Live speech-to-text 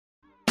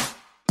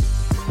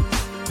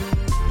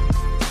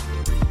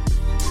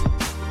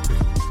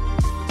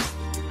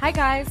Hi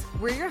guys,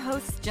 we're your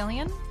hosts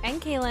Jillian and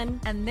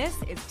Kaylin, and this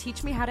is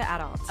Teach Me How to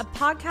Adult, a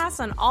podcast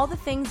on all the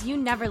things you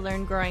never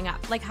learned growing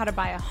up, like how to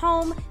buy a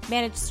home,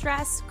 manage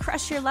stress,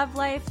 crush your love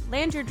life,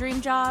 land your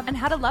dream job, and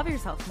how to love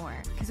yourself more,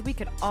 because we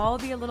could all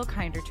be a little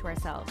kinder to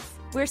ourselves.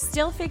 We're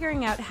still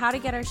figuring out how to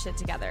get our shit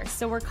together,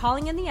 so we're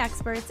calling in the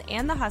experts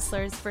and the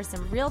hustlers for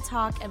some real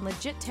talk and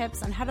legit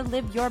tips on how to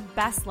live your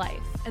best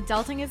life.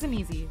 Adulting isn't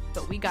easy,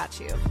 but we got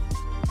you.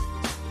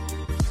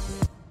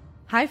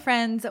 Hi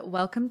friends,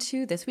 welcome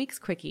to this week's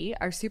Quickie,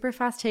 our super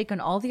fast take on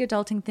all the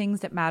adulting things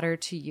that matter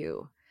to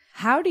you.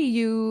 How do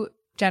you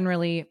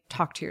generally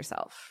talk to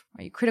yourself?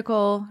 Are you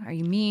critical? Are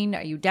you mean?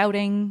 Are you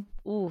doubting?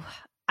 Ooh,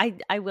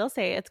 I will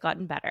say it's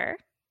gotten better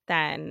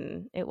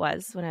than it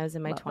was when I was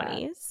in my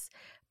 20s.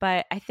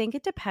 But I think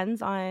it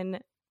depends on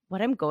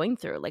what I'm going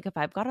through. Like if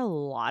I've got a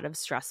lot of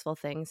stressful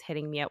things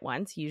hitting me at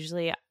once,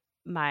 usually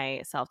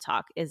my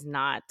self-talk is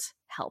not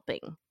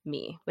helping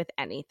me with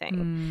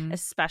anything,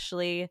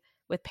 especially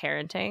with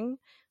parenting,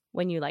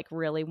 when you like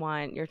really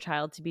want your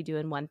child to be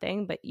doing one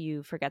thing, but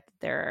you forget that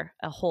they're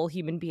a whole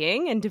human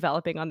being and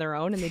developing on their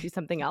own and they do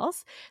something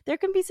else. There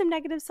can be some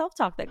negative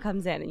self-talk that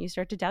comes in and you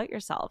start to doubt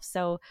yourself.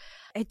 So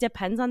it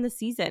depends on the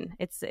season.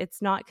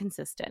 It's not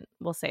consistent.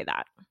 We'll say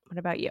that. What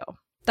about you?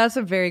 That's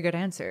a very good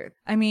answer.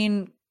 I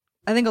mean,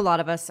 I think a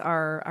lot of us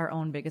are our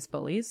own biggest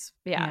bullies.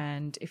 Yeah.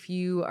 And if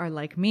you are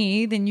like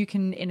me, then you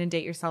can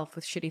inundate yourself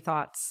with shitty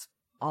thoughts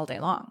all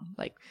day long.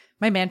 Like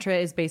my mantra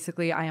is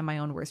basically, I am my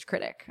own worst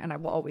critic. And I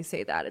will always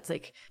say that. It's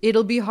like,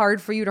 it'll be hard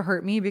for you to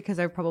hurt me because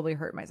I've probably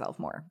hurt myself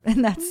more.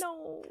 And that's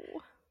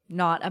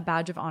not a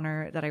badge of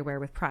honor that I wear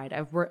with pride.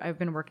 I've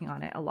been working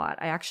on it a lot.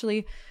 I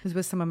actually was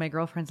with some of my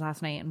girlfriends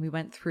last night and we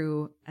went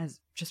through, as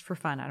just for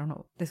fun, I don't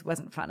know, this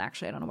wasn't fun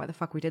actually. I don't know why the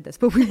fuck we did this,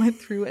 but we went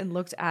through and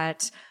looked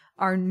at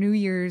our New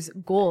Year's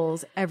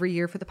goals every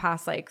year for the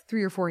past like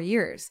 3 or 4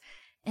 years.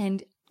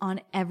 And on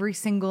every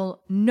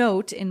single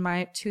note in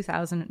my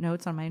 2,000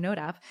 notes on my note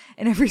app,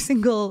 and every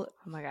single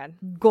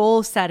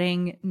goal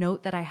setting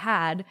note that I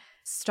had,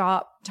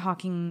 stop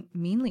talking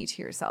meanly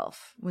to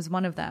yourself was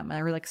one of them.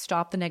 Or like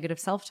stop the negative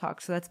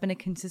self-talk. So that's been a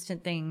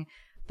consistent thing,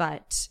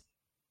 but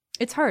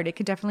it's hard. It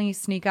could definitely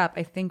sneak up.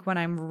 I think when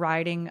I'm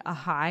riding a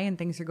high and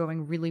things are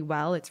going really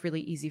well, it's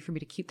really easy for me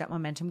to keep that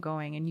momentum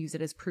going and use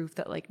it as proof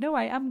that like, no,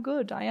 I am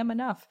good. I am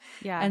enough.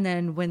 Yeah. And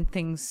then when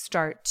things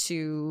start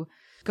to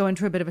go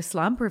into a bit of a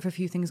slump or if a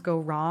few things go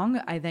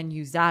wrong, I then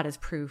use that as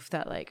proof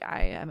that like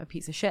I am a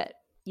piece of shit.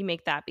 You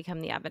make that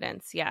become the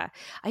evidence. Yeah.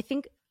 I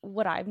think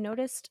what I've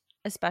noticed,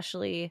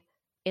 especially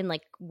in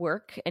like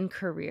work and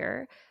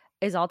career,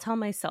 is I'll tell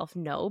myself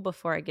no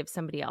before I give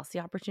somebody else the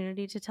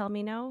opportunity to tell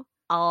me no.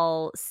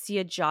 I'll see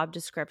a job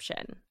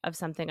description of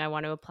something I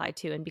want to apply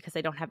to, and because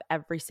I don't have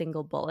every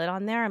single bullet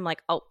on there, I'm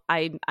like, oh,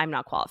 I'm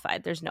not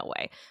qualified. There's no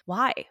way.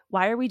 Why?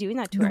 Why are we doing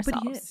that to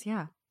ourselves? Nobody is,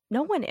 yeah.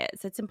 No one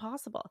is. It's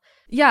impossible.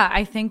 Yeah,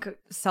 I think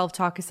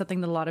self-talk is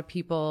something that a lot of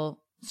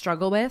people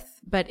struggle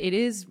with, but it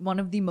is one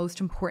of the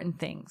most important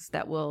things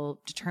that will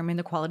determine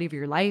the quality of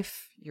your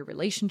life, your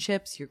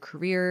relationships, your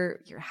career,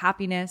 your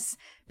happiness,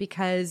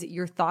 because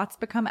your thoughts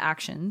become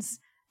actions.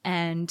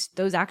 And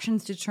those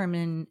actions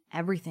determine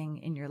everything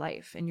in your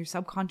life. And your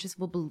subconscious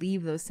will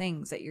believe those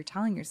things that you're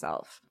telling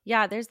yourself.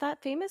 Yeah, there's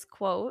that famous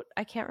quote.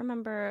 I can't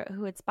remember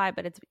who it's by,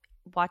 but it's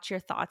watch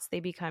your thoughts. They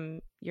become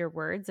your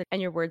words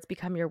and your words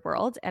become your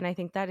world. And I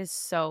think that is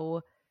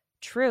so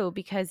true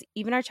because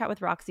even our chat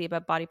with Roxy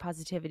about body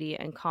positivity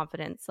and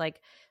confidence,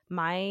 like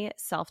my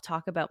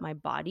self-talk about my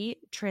body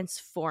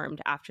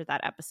transformed after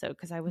that episode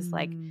because I was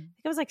like, I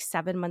think I was like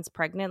 7 months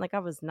pregnant. Like I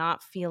was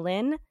not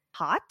feeling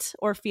hot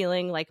or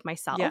feeling like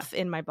myself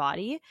in my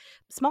body.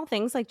 Small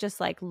things like just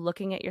like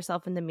looking at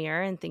yourself in the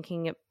mirror and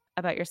thinking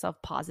about yourself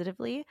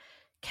positively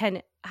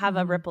can have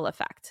a ripple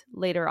effect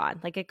later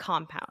on. Like it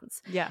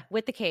compounds. Yeah.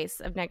 With the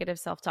case of negative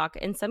self-talk,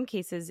 in some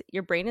cases,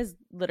 your brain is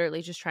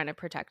literally just trying to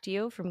protect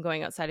you from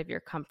going outside of your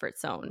comfort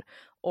zone.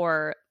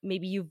 Or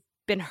maybe you've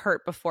been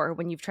hurt before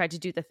when you've tried to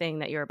do the thing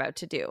that you're about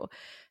to do.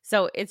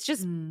 So it's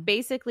just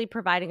basically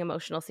providing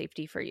emotional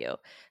safety for you.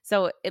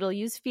 So it'll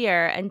use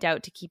fear and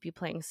doubt to keep you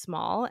playing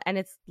small. And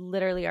it's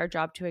literally our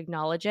job to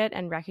acknowledge it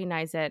and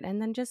recognize it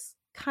and then just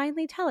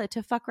kindly tell it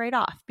to fuck right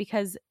off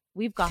because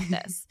we've got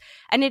this.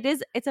 And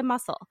it's a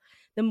muscle.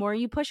 The more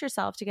you push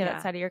yourself to get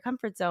outside of your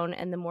comfort zone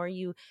and the more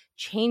you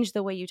change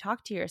the way you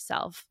talk to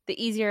yourself,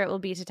 the easier it will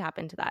be to tap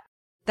into that.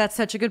 That's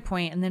such a good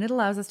point. And then it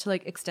allows us to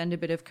like extend a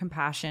bit of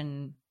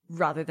compassion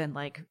rather than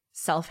like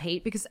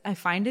self-hate, because I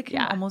find it can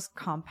almost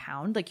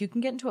compound. Like you can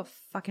get into a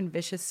fucking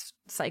vicious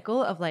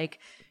cycle of like,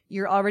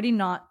 you're already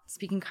not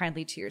speaking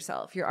kindly to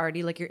yourself. You're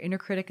already like your inner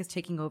critic is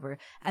taking over.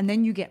 And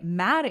then you get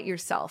mad at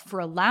yourself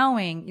for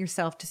allowing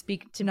yourself to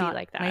speak to not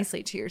like that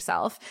nicely to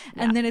yourself.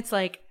 Yeah. And then it's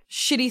like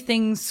shitty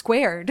things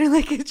squared.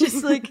 Like it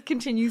just like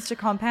continues to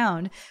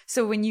compound.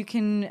 So when you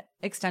can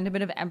extend a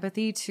bit of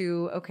empathy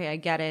to, okay, I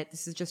get it.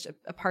 This is just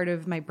a part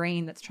of my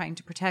brain that's trying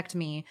to protect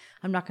me.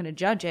 I'm not going to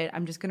judge it.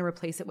 I'm just going to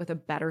replace it with a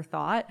better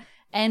thought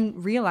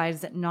and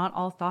realize that not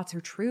all thoughts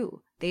are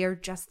true. They are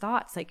just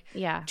thoughts. Like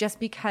just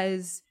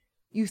because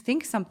You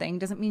think something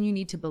doesn't mean you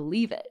need to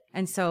believe it.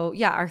 And so,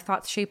 yeah, our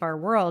thoughts shape our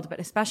world, but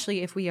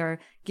especially if we are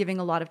giving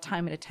a lot of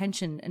time and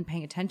attention and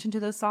paying attention to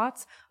those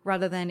thoughts,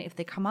 rather than if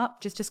they come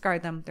up, just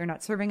discard them. They're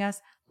not serving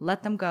us.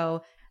 Let them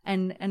go.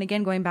 And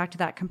again, going back to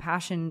that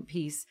compassion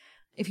piece,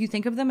 if you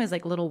think of them as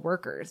like little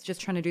workers just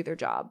trying to do their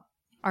job,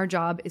 our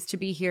job is to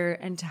be here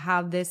and to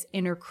have this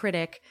inner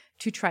critic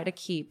to try to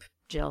keep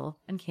Jill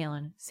and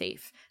Kaylin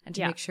safe and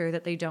to make sure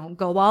that they don't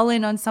go all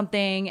in on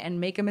something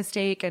and make a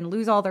mistake and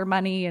lose all their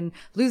money and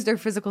lose their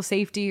physical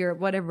safety or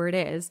whatever it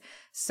is.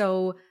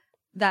 So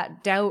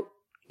that doubt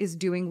is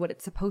doing what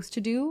it's supposed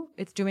to do.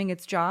 It's doing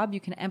its job.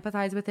 You can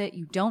empathize with it.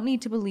 You don't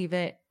need to believe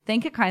it.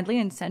 Thank it kindly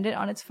and send it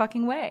on its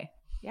fucking way.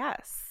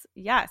 Yes.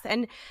 Yes.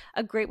 And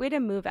a great way to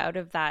move out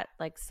of that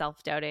like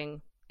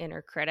self-doubting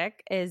inner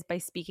critic is by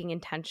speaking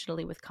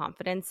intentionally with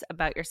confidence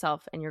about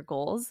yourself and your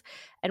goals.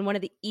 And one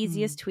of the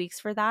easiest tweaks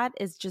for that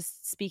is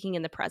just speaking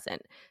in the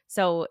present.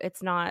 So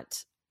it's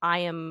not, I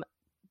am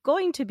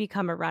going to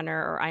become a runner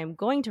or I am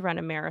going to run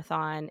a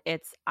marathon.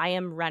 It's, I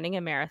am running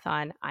a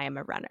marathon. I am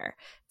a runner.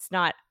 It's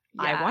not,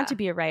 I want to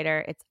be a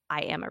writer. It's,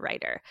 I am a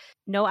writer.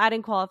 No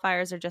adding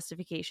qualifiers or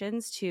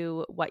justifications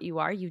to what you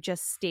are. You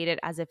just state it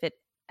as if it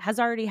has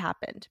already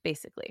happened,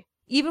 basically.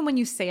 Even when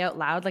you say out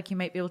loud, like you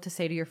might be able to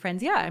say to your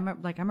friends, yeah,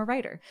 I'm a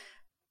writer.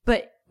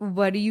 But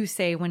what do you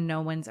say when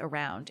no one's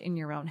around in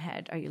your own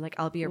head? Are you like,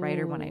 I'll be a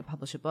writer when I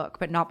publish a book,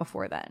 but not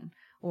before then?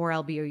 Or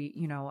I'll be,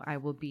 I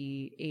will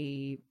be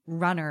a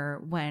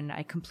runner when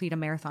I complete a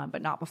marathon,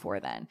 but not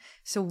before then.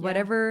 So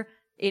whatever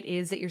it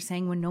is that you're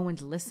saying when no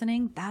one's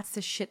listening, that's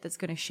the shit that's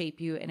going to shape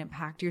you and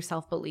impact your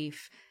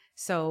self-belief.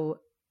 So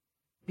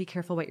be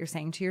careful what you're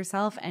saying to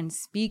yourself and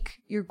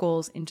speak your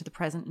goals into the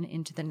present and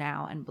into the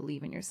now and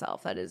believe in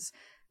yourself. That is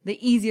the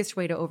easiest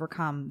way to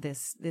overcome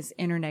this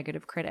inner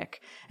negative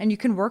critic. And you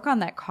can work on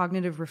that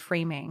cognitive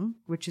reframing,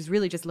 which is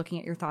really just looking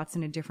at your thoughts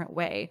in a different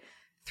way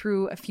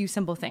through a few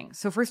simple things.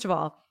 So first of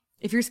all,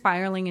 if you're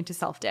spiraling into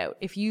self-doubt,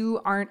 if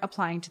you aren't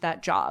applying to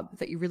that job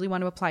that you really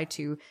want to apply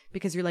to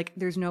because you're like,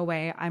 there's no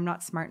way, I'm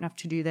not smart enough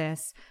to do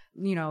this.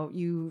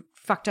 You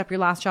fucked up your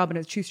last job and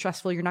it's too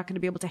stressful. You're not going to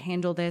be able to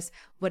handle this.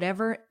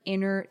 Whatever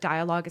inner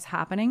dialogue is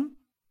happening,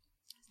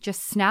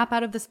 just snap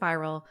out of the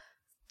spiral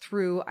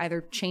through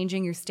either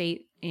changing your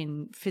state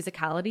in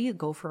physicality,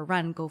 go for a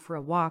run, go for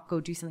a walk, go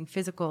do something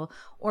physical,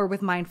 or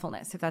with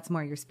mindfulness, if that's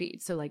more your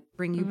speed. So like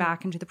bring you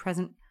back into the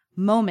present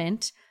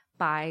moment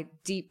by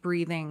deep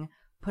breathing,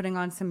 putting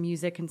on some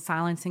music and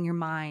silencing your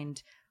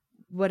mind,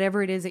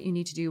 whatever it is that you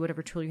need to do,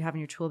 whatever tool you have in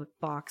your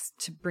toolbox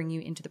to bring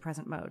you into the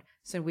present mode.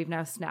 So we've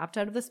now snapped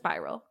out of the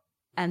spiral,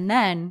 and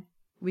then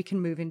we can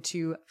move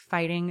into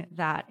fighting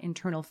that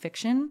internal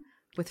fiction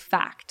with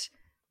fact.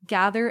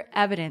 Gather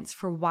evidence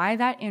for why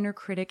that inner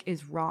critic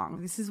is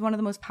wrong. This is one of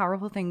the most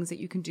powerful things that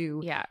you can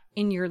do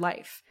in your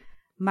life.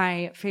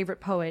 My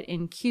favorite poet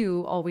in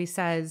Q always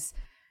says,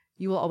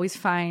 you will always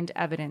find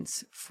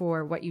evidence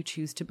for what you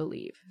choose to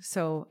believe.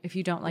 So if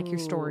you don't like your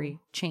story,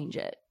 change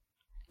it.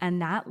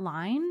 And that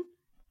line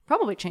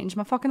probably changed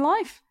my fucking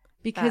life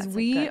because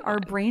our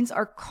brains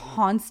are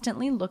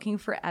constantly looking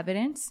for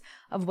evidence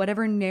of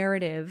whatever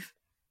narrative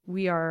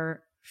we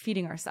are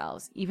feeding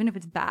ourselves, even if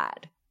it's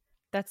bad.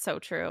 That's so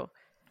true.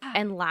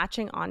 And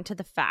latching onto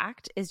the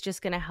fact is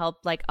just going to help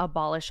like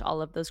abolish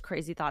all of those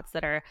crazy thoughts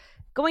that are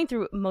going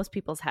through most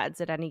people's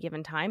heads at any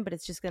given time, but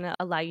it's just going to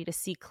allow you to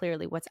see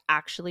clearly what's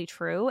actually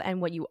true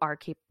and what you are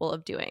capable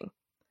of doing.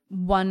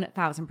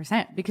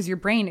 1000%, because your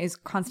brain is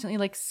constantly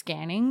like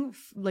scanning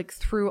like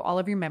through all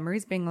of your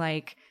memories, being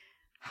like,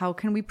 how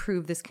can we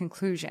prove this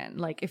conclusion?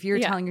 Like if you're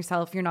telling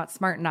yourself you're not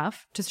smart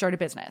enough to start a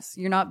business,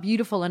 you're not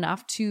beautiful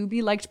enough to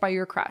be liked by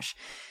your crush,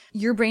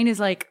 your brain is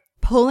like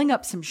pulling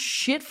up some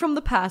shit from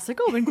the past, like,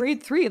 oh, in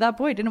grade 3, that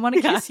boy didn't want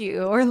to kiss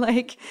you. Or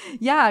like,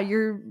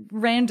 your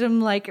random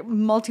like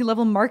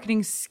multi-level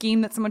marketing scheme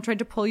that someone tried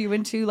to pull you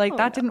into, like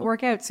that didn't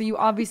work out. So you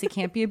obviously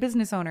can't be a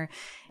business owner.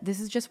 This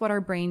is just what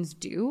our brains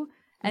do.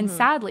 And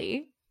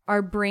sadly,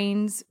 our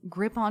brains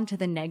grip onto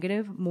the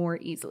negative more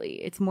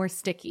easily. It's more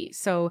sticky.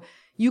 So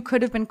you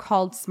could have been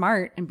called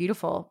smart and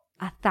beautiful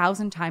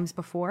 1,000 times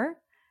before.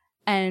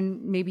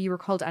 And maybe you were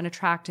called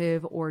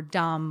unattractive or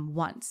dumb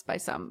once by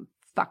some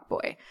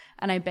fuckboy.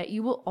 And I bet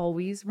you will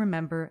always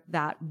remember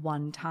that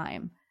one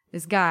time.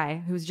 This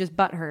guy who was just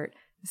butthurt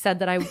said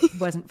that I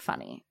wasn't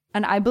funny.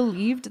 And I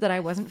believed that I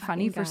wasn't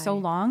funny for so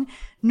long,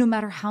 no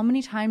matter how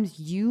many times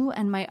you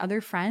and my other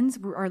friends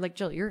are like,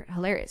 Jill, you're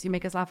hilarious. You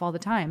make us laugh all the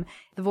time.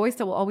 The voice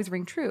that will always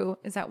ring true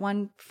is that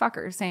one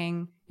fucker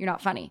saying you're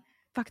not funny.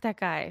 Fuck that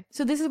guy.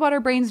 So this is what our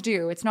brains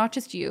do. It's not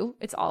just you,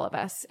 it's all of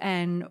us.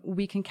 And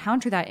we can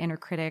counter that inner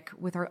critic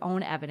with our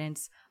own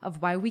evidence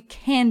of why we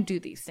can do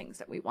these things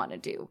that we want to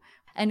do.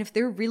 And if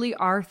there really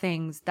are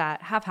things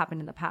that have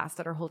happened in the past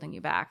that are holding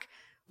you back,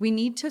 we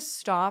need to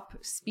stop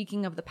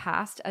speaking of the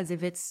past as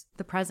if it's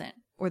the present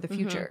or the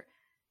future.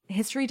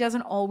 History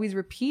doesn't always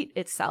repeat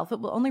itself. It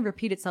will only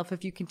repeat itself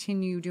if you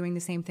continue doing the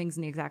same things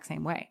in the exact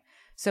same way.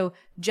 So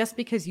just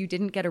because you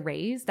didn't get a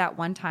raise that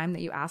one time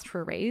that you asked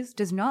for a raise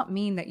does not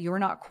mean that you're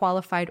not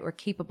qualified or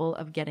capable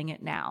of getting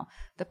it now.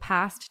 The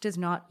past does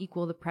not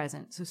equal the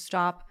present. So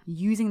stop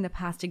using the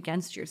past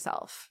against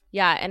yourself.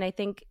 Yeah. And I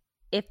think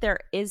if there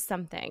is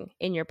something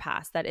in your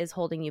past that is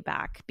holding you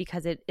back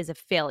because it is a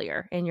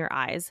failure in your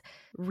eyes,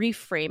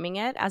 reframing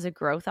it as a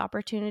growth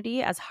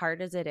opportunity, as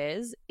hard as it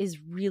is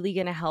really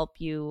going to help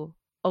you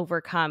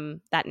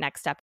overcome that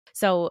next step.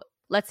 So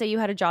let's say you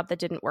had a job that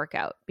didn't work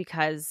out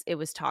because it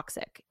was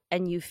toxic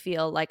and you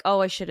feel like,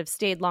 oh, I should have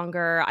stayed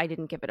longer. I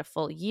didn't give it a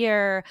full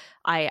year.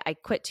 I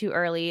quit too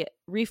early.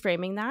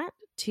 Reframing that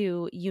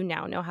to you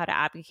now know how to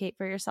advocate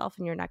for yourself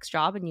in your next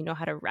job, and you know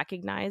how to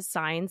recognize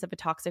signs of a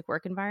toxic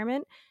work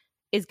environment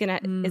is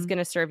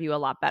gonna serve you a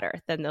lot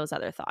better than those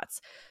other thoughts.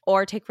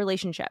 Or take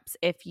relationships.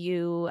 If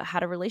you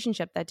had a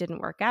relationship that didn't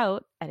work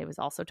out and it was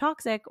also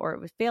toxic, or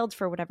it was failed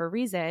for whatever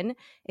reason,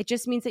 it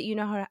just means that you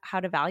know how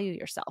to value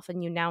yourself,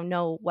 and you now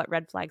know what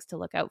red flags to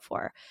look out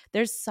for.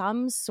 There's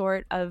some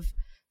sort of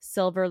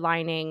silver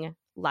lining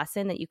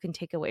lesson that you can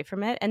take away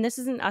from it. And this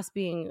isn't us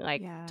being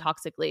like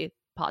toxically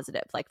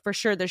positive. Like, for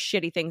sure there's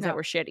shitty things that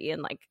were shitty,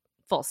 and like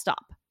full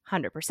stop,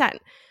 100%.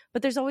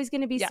 But there's always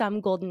going to be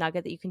some golden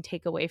nugget that you can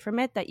take away from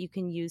it that you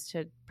can use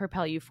to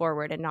propel you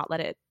forward and not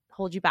let it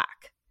hold you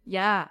back.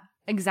 Yeah,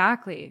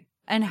 exactly.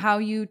 And how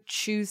you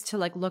choose to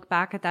like look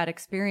back at that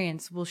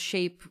experience will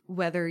shape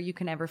whether you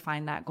can ever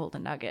find that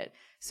golden nugget.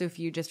 So if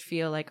you just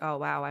feel like, oh,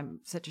 wow, I'm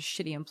such a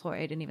shitty employee,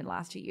 I didn't even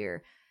last a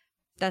year,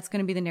 that's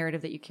going to be the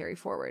narrative that you carry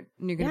forward.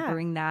 And you're going to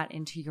bring that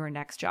into your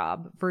next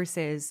job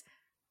versus,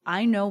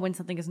 I know when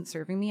something isn't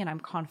serving me and I'm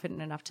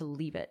confident enough to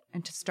leave it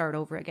and to start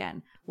over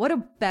again. What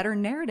a better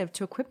narrative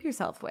to equip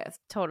yourself with.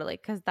 Totally,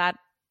 because that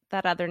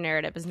other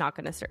narrative is not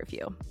going to serve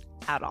you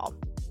at all.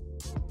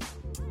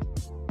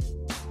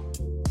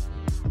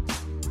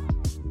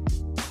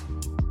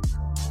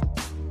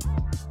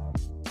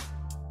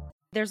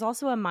 There's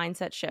also a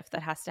mindset shift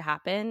that has to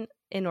happen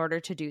in order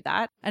to do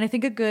that. And I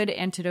think a good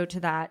antidote to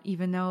that,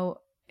 even though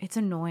it's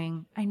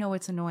annoying. I know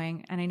it's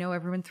annoying, and I know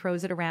everyone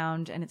throws it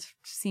around and it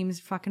seems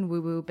fucking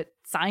woo-woo, but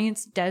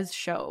science does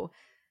show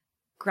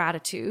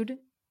gratitude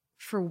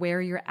for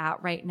where you're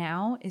at right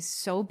now is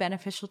so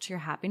beneficial to your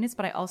happiness.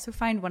 But I also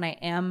find when I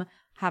am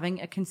having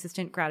a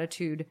consistent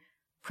gratitude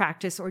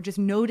practice, or just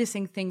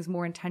noticing things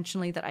more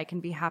intentionally that I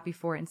can be happy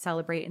for and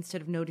celebrate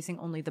instead of noticing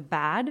only the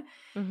bad,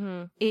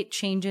 it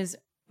changes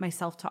my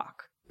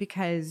self-talk.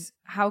 Because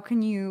how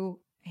can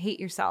you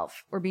hate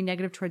yourself or be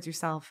negative towards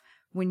yourself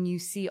when you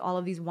see all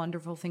of these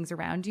wonderful things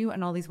around you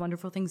and all these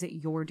wonderful things that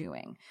you're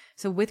doing?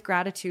 So with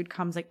gratitude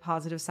comes like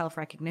positive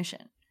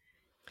self-recognition.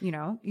 You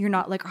know, you're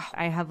not like, oh,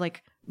 I have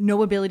like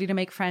no ability to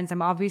make friends,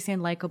 I'm obviously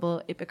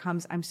unlikable. It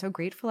becomes, I'm so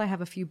grateful I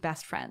have a few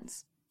best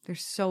friends. They're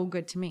so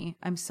good to me.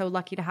 I'm so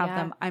lucky to have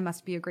them. I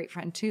must be a great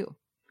friend too.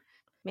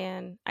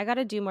 Man, I got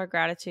to do more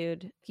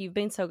gratitude. You've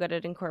been so good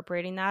at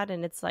incorporating that,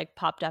 and it's like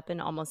popped up in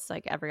almost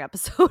like every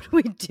episode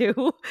we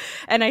do.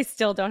 And I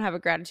still don't have a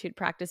gratitude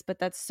practice, but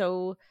that's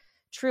so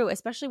true,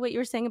 especially what you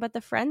were saying about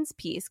the friends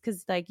piece,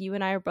 because like you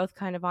and I are both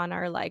kind of on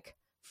our like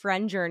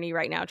friend journey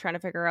right now, trying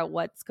to figure out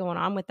what's going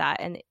on with that.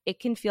 And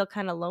it can feel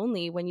kind of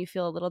lonely when you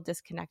feel a little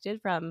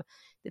disconnected from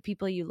the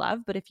people you love.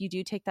 But if you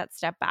do take that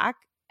step back,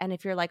 and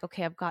if you're like,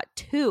 okay, I've got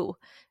two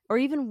or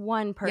even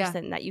one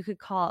person that you could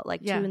call at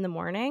like 2 in the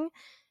morning,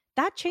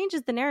 that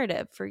changes the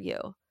narrative for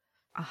you.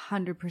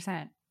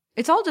 100%.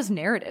 It's all just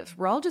narratives.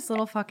 We're all just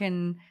little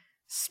fucking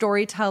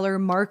storyteller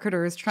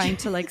marketers trying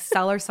to like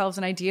sell ourselves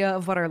an idea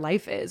of what our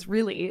life is,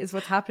 really, is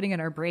what's happening in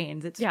our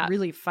brains. It's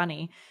really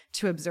funny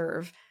to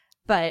observe.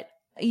 But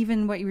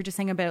even what you were just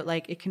saying about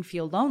like it can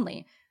feel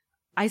lonely.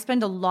 I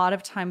spend a lot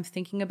of time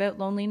thinking about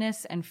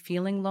loneliness and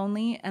feeling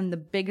lonely. And the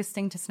biggest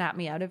thing to snap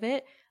me out of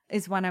it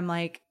is when I'm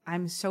like,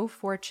 I'm so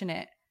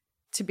fortunate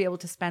to be able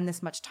to spend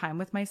this much time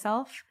with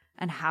myself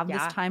and have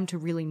this time to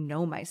really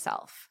know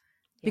myself.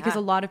 Because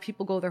a lot of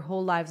people go their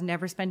whole lives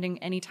never spending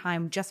any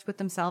time just with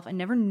themselves and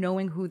never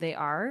knowing who they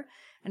are.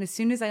 And as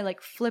soon as I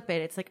like flip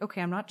it, it's like,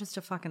 okay, I'm not just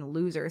a fucking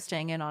loser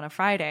staying in on a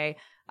Friday.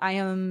 I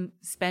am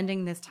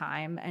spending this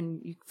time,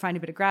 and you find a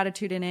bit of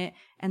gratitude in it.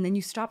 And then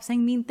you stop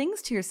saying mean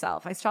things to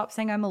yourself. I stop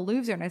saying I'm a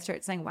loser, and I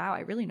start saying, wow, I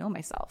really know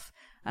myself.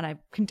 And I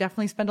can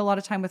definitely spend a lot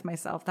of time with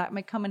myself. That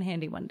might come in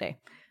handy one day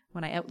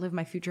when I outlive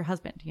my future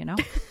husband, you know?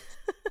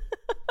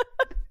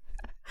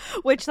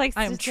 Which like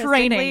I'm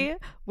training.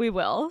 We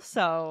will.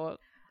 So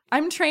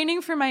I'm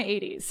training for my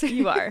 80s.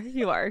 You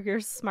are. You're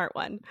a smart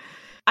one.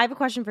 I have a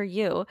question for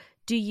you.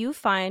 Do you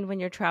find when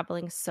you're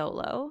traveling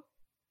solo,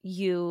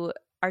 you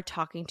are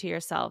talking to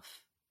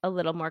yourself a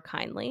little more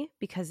kindly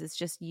because it's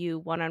just you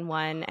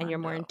one-on-one and you're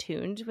more in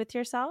tuned with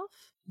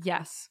yourself?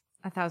 Yes.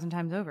 1,000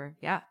 times over.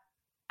 Yeah.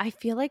 I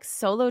feel like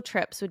solo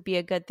trips would be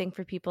a good thing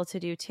for people to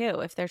do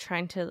too if they're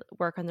trying to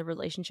work on the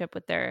relationship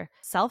with their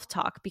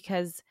self-talk.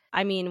 Because,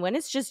 I mean, when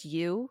it's just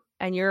you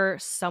and you're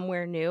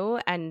somewhere new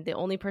and the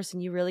only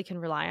person you really can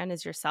rely on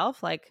is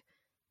yourself, like,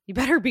 you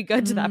better be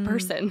good to that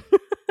person.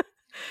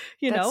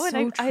 You That's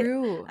know, so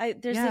true.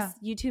 There's this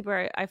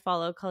YouTuber I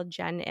follow called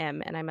Jen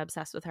M, and I'm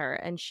obsessed with her.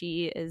 And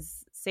she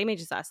is same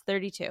age as us,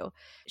 32.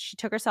 She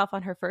took herself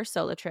on her first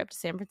solo trip to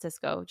San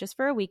Francisco just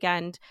for a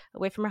weekend,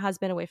 away from her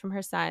husband, away from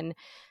her son,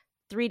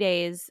 3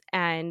 days.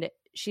 And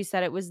she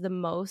said it was the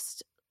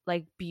most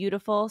like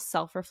beautiful,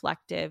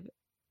 self-reflective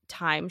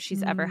time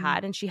she's ever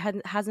had, and she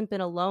hasn't been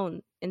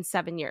alone in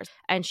 7 years.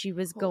 And she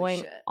was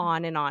going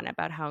on and on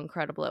about how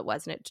incredible it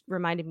was, and it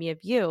reminded me of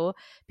you,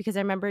 because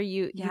I remember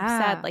you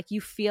said like you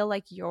feel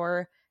like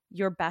you're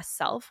your best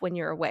self when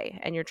you're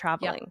away and you're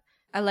traveling.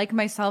 I like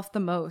myself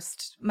the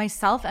most,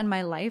 myself and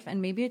my life.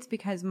 And maybe it's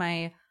because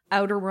my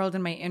outer world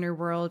and my inner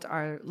world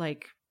are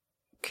like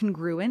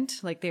congruent,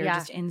 like they're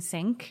just in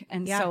sync.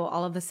 And so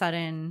all of a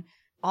sudden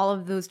all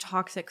of those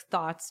toxic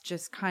thoughts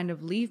just kind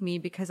of leave me,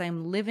 because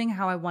I'm living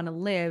how I want to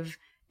live.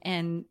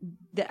 And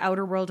the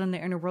outer world and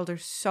the inner world are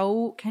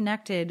so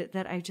connected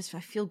that I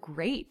feel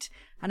great.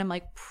 And I'm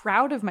like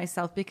proud of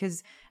myself,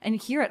 because, and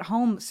here at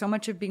home, so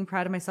much of being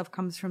proud of myself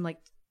comes from like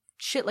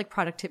shit like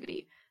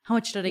productivity. How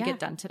much did I get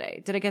done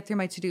today? Did I get through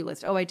my to-do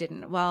list? Oh, I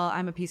didn't. Well,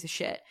 I'm a piece of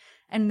shit.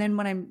 And then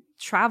when I'm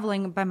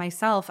traveling by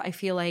myself, I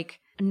feel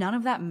like none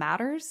of that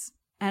matters.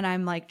 And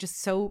I'm like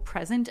just so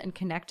present and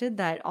connected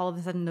that all of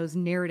a sudden those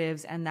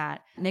narratives and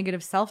that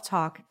negative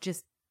self-talk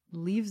just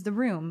leaves the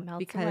room,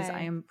 because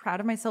I am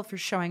proud of myself for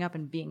showing up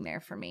and being there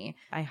for me.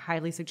 I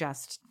highly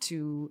suggest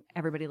to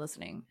everybody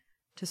listening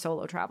to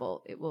solo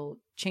travel. It will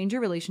change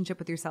your relationship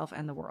with yourself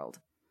and the world.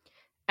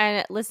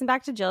 And listen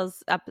back to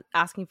Jill's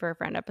asking for a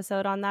friend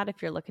episode on that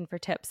if you're looking for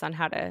tips on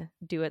how to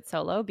do it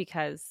solo,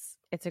 because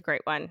it's a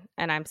great one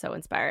and I'm so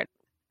inspired.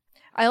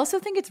 I also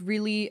think it's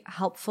really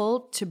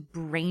helpful to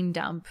brain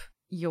dump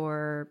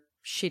your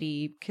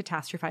shitty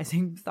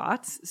catastrophizing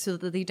thoughts so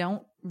that they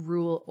don't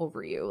rule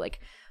over you. Like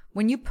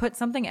when you put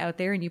something out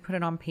there and you put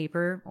it on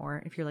paper,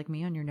 or if you're like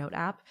me on your note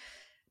app,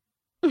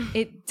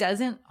 it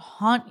doesn't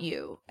haunt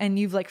you and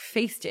you've like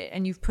faced it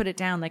and you've put it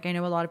down. Like I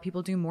know a lot of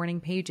people do morning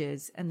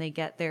pages and they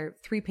get their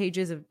 3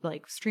 pages of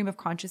like stream of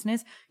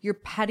consciousness, your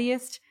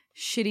pettiest,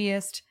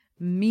 shittiest,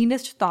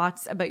 meanest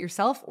thoughts about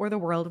yourself or the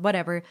world,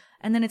 whatever.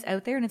 And then it's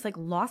out there and it's like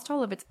lost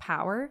all of its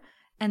power.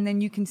 And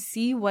then you can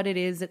see what it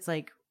is that's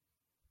like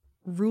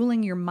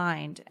ruling your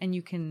mind, and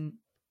you can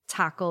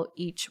tackle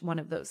each one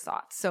of those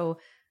thoughts. So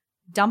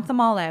dump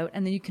them all out,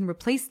 and then you can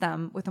replace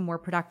them with a more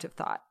productive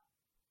thought.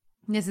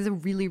 And this is a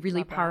really,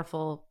 really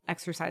powerful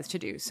exercise to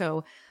do.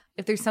 So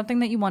if there's something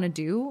that you want to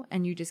do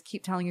and you just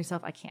keep telling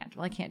yourself, I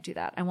can't do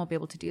that, I won't be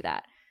able to do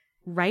that,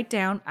 write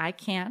down, I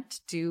can't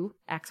do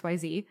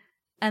XYZ.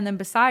 And then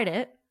beside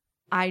it,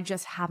 I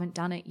just haven't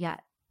done it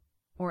yet,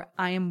 or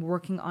I am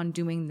working on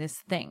doing this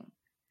thing.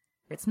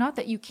 It's not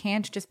that you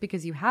can't just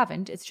because you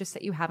haven't. It's just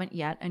that you haven't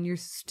yet, and you're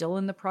still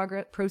in the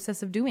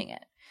process of doing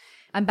it.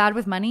 I'm bad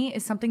with money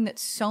is something that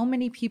so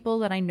many people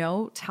that I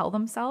know tell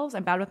themselves.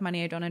 I'm bad with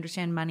money. I don't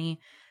understand money.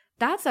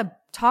 That's a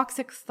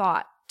toxic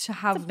thought to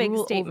have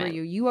rule over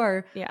you.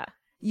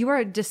 You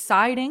are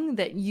deciding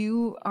that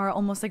you are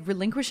almost like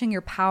relinquishing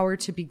your power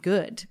to be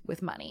good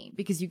with money,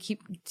 because you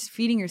keep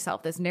feeding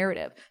yourself this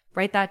narrative.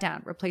 Write that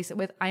down. Replace it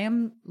with, I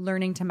am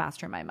learning to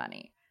master my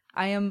money.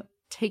 I am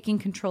taking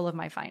control of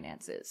my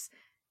finances.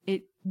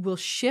 It will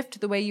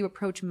shift the way you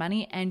approach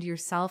money and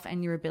yourself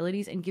and your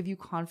abilities, and give you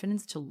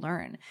confidence to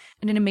learn.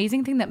 And an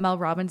amazing thing that Mel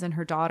Robbins and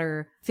her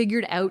daughter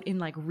figured out in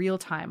like real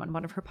time on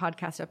one of her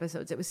podcast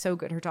episodes, it was so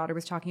good. Her daughter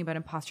was talking about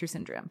imposter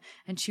syndrome.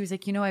 And she was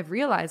like, I've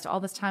realized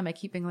all this time I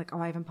keep being like,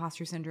 oh, I have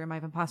imposter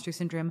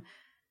syndrome.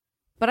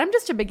 But I'm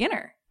just a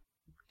beginner.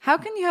 How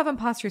can you have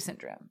imposter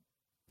syndrome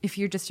if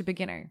you're just a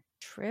beginner?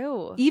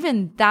 True.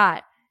 Even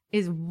that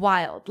is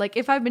wild. Like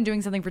if I've been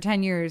doing something for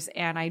 10 years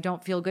and I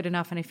don't feel good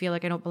enough and I feel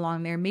like I don't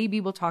belong there,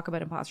 maybe we'll talk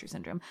about imposter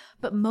syndrome.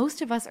 But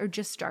most of us are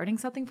just starting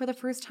something for the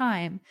first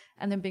time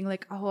and then being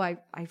like, oh, I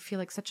feel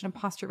like such an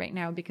imposter right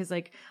now because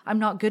like I'm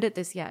not good at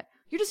this yet.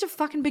 You're just a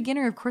fucking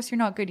beginner. Of course you're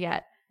not good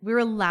yet. We're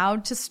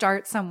allowed to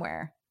start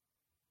somewhere.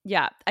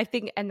 Yeah, I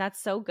think, and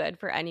that's so good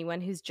for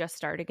anyone who's just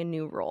starting a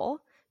new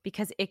role,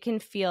 because it can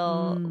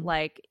feel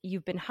like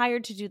you've been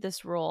hired to do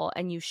this role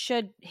and you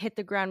should hit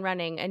the ground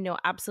running and know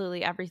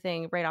absolutely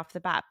everything right off the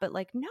bat. But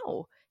like,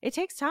 no, it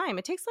takes time.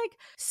 It takes like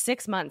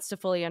 6 months to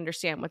fully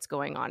understand what's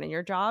going on in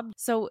your job.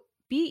 So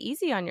be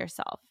easy on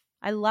yourself.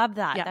 I love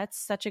that. Yeah. That's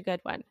such a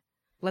good one.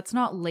 Let's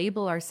not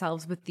label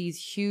ourselves with these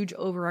huge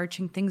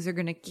overarching things that are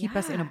going to keep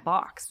us in a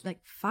box. Like,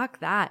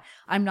 fuck that.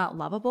 I'm not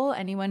lovable.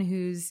 Anyone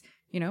who's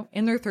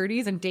in their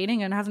 30s and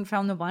dating and hasn't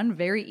found the one,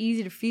 very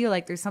easy to feel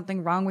like there's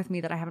something wrong with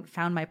me that I haven't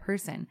found my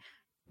person.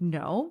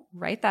 No,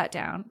 write that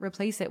down.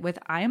 Replace it with,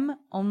 I'm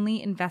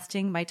only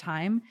investing my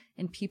time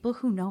in people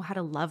who know how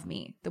to love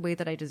me the way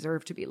that I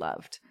deserve to be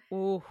loved.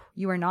 Ooh.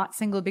 You are not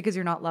single because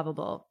you're not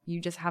lovable. You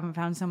just haven't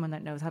found someone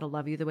that knows how to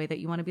love you the way that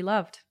you want to be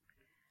loved.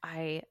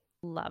 I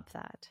love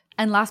that.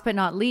 And last but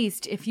not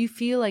least, if you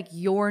feel like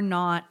you're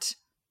not,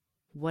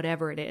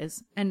 whatever it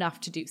is, enough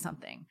to do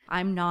something,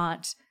 I'm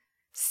not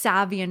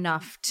savvy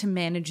enough to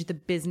manage the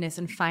business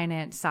and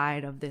finance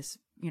side of this,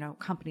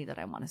 company that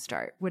I want to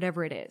start,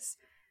 whatever it is,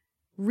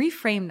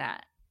 reframe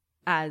that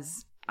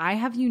as, I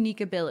have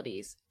unique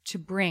abilities to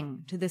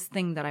bring to this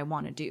thing that I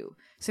want to do.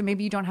 So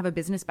maybe you don't have a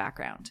business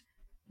background.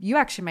 You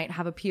actually might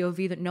have a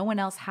POV that no one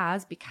else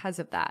has because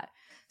of that.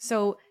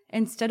 So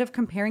instead of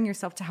comparing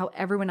yourself to how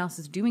everyone else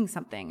is doing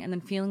something and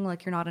then feeling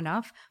like you're not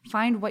enough,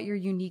 find what your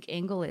unique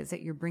angle is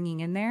that you're bringing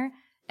in there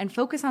and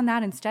focus on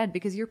that instead,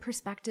 because your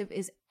perspective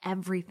is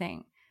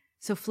everything.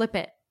 So flip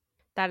it.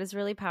 That is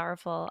really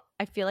powerful.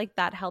 I feel like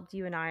that helped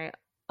you and I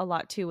a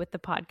lot too with the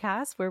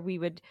podcast, where we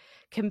would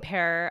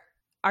compare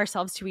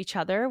ourselves to each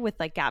other with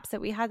like gaps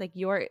that we had. Like,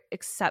 you're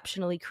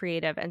exceptionally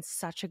creative and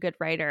such a good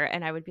writer,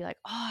 and I would be like,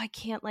 oh, I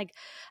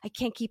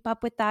can't keep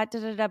up with that,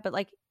 but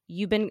like,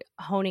 you've been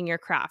honing your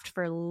craft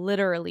for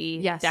literally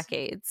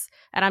decades,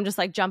 and I'm just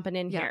like jumping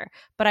in here,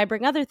 but I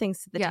bring other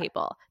things to the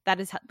table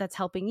that's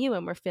helping you,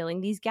 and we're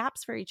filling these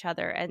gaps for each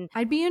other. And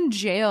I'd be in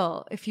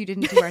jail if you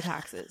didn't do our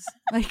taxes.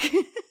 Like,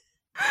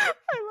 I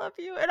love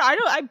you. And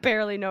I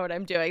barely know what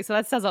I'm doing. So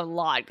that says a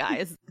lot,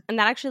 guys. And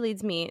that actually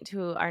leads me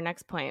to our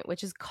next point,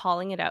 which is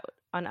calling it out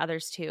on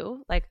others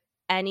too. Like,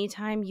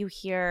 anytime you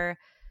hear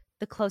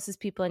the closest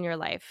people in your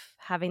life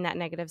having that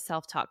negative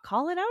self-talk,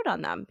 call it out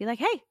on them. Be like,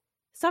 hey,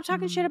 stop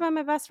talking shit about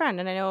my best friend.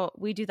 And I know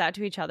we do that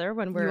to each other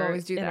when we're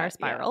in our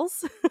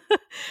spirals. Yeah.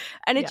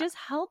 And it just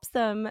helps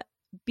them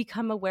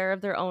become aware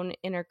of their own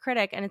inner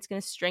critic. And it's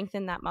going to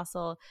strengthen that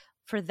muscle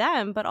for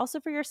them, but also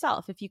for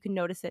yourself if you can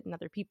notice it in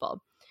other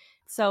people.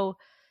 So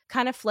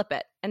kind of flip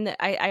it. And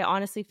I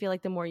honestly feel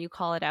like the more you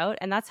call it out,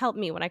 and that's helped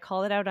me when I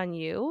call it out on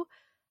you,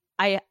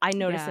 I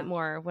notice it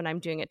more when I'm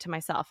doing it to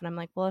myself. And I'm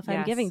like, well, if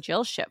I'm giving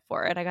Jill shit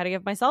for it, I got to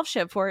give myself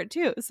shit for it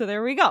too. So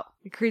there we go.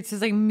 It creates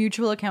this like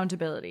mutual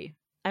accountability.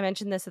 I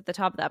mentioned this at the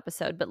top of the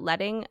episode, but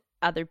letting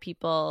other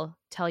people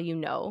tell you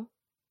no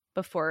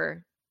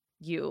before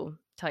you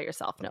tell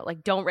yourself no.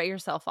 Like, don't write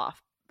yourself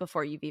off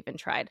before you've even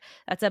tried.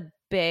 That's a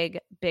big,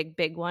 big,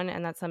 big one.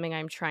 And that's something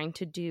I'm trying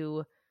to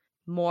do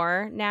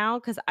more now,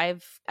 because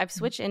I've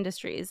switched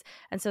industries.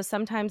 And so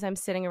sometimes I'm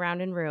sitting around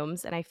in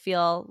rooms and I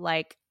feel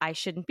like I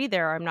shouldn't be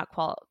there, or I'm not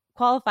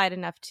qualified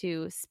enough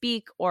to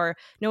speak, or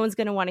no one's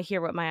going to want to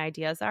hear what my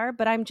ideas are.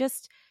 But I'm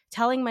just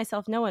telling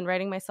myself no and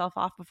writing myself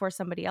off before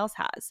somebody else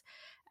has.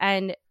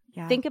 And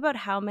think about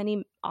how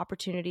many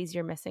opportunities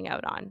you're missing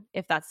out on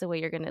if that's the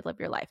way you're going to live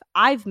your life.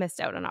 I've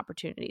missed out on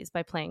opportunities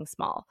by playing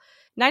small.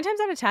 9 times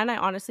out of 10, I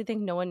honestly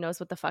think no one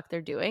knows what the fuck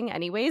they're doing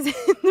anyways in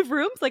the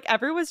rooms. Like,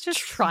 everyone's just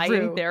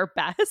trying their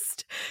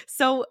best.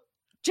 So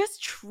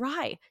just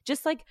try.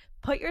 Just like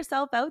put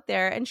yourself out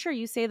there, and sure,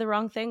 you say the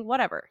wrong thing,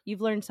 whatever.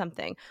 You've learned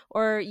something.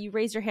 Or you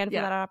raise your hand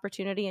for that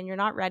opportunity and you're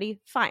not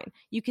ready. Fine.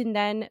 You can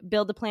then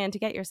build a plan to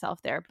get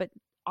yourself there. But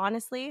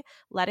honestly,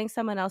 letting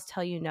someone else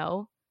tell you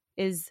no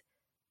is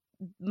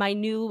my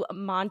new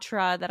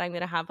mantra that I'm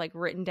going to have like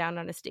written down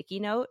on a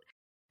sticky note.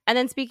 And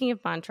then speaking of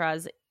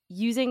mantras,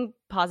 using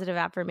positive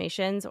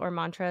affirmations or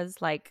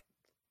mantras like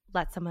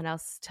let someone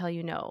else tell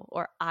you no,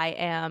 or I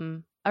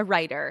am a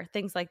writer,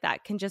 things like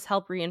that can just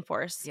help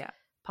reinforce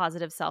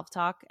positive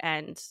self-talk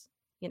and,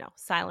 you know,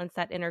 silence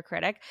that inner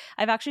critic.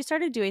 I've actually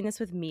started doing this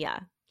with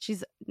Mia.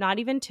 She's not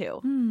even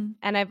 2.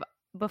 And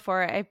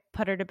before I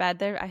put her to bed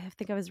there, I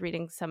think I was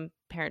reading some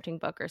parenting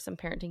book or some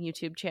parenting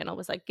YouTube channel,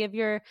 was like, give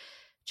your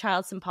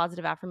child some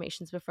positive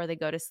affirmations before they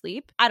go to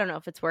sleep. I don't know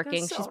if it's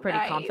working. She's pretty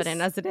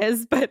confident as it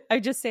is, but I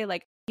just say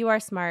like, you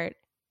are smart,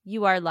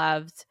 you are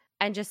loved,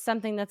 and just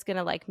something that's going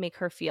to like make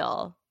her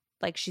feel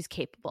like she's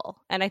capable.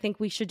 And I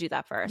think we should do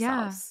that for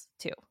ourselves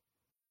too.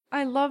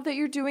 I love that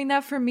you're doing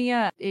that for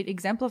Mia. It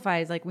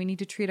exemplifies like we need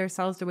to treat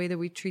ourselves the way that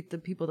we treat the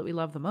people that we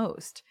love the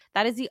most.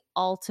 That is the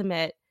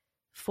ultimate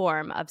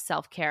form of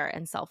self-care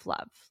and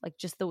self-love. Like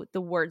just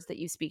the words that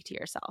you speak to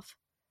yourself.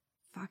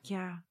 Fuck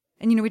yeah.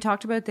 And, you know, we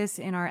talked about this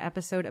in our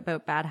episode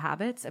about bad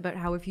habits, about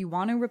how if you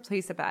want to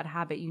replace a bad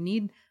habit, you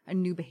need a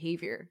new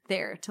behavior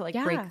there to like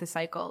break the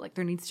cycle. Like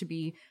there needs to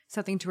be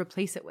something to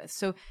replace it with.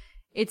 So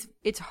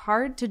it's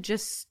hard to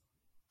just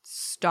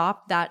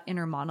stop that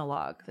inner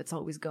monologue that's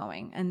always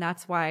going. And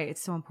that's why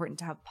it's so important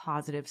to have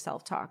positive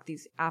self-talk,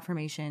 these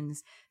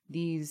affirmations,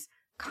 these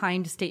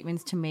kind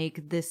statements to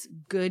make, this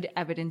good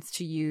evidence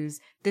to use.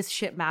 This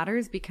shit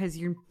matters because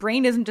your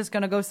brain isn't just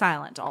going to go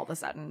silent all of a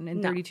sudden.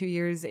 In 32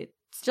 years, it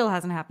still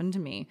hasn't happened to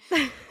me.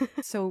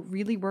 So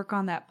really work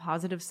on that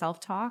positive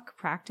self-talk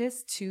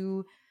practice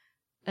to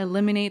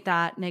eliminate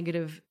that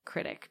negative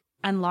critic.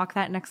 Unlock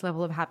that next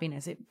level of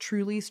happiness. It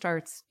truly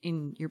starts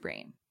in your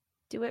brain.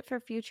 Do it for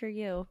future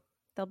you.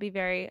 They'll be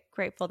very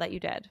grateful that you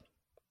did.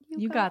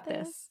 You got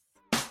this.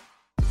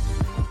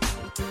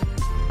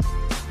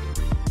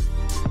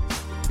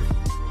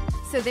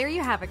 So there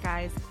you have it,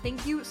 guys.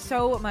 Thank you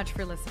so much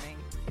for listening.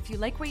 If you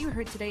like what you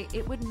heard today,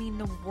 it would mean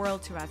the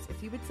world to us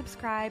if you would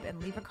subscribe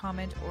and leave a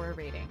comment or a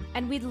rating.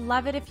 And we'd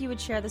love it if you would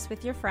share this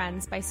with your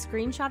friends by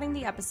screenshotting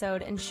the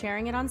episode and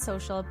sharing it on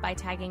social by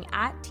tagging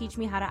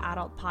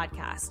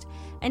 @TeachMeHowToAdult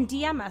and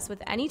DM us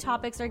with any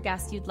topics or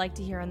guests you'd like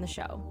to hear on the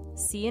show.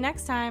 See you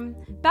next time.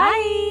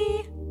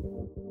 Bye!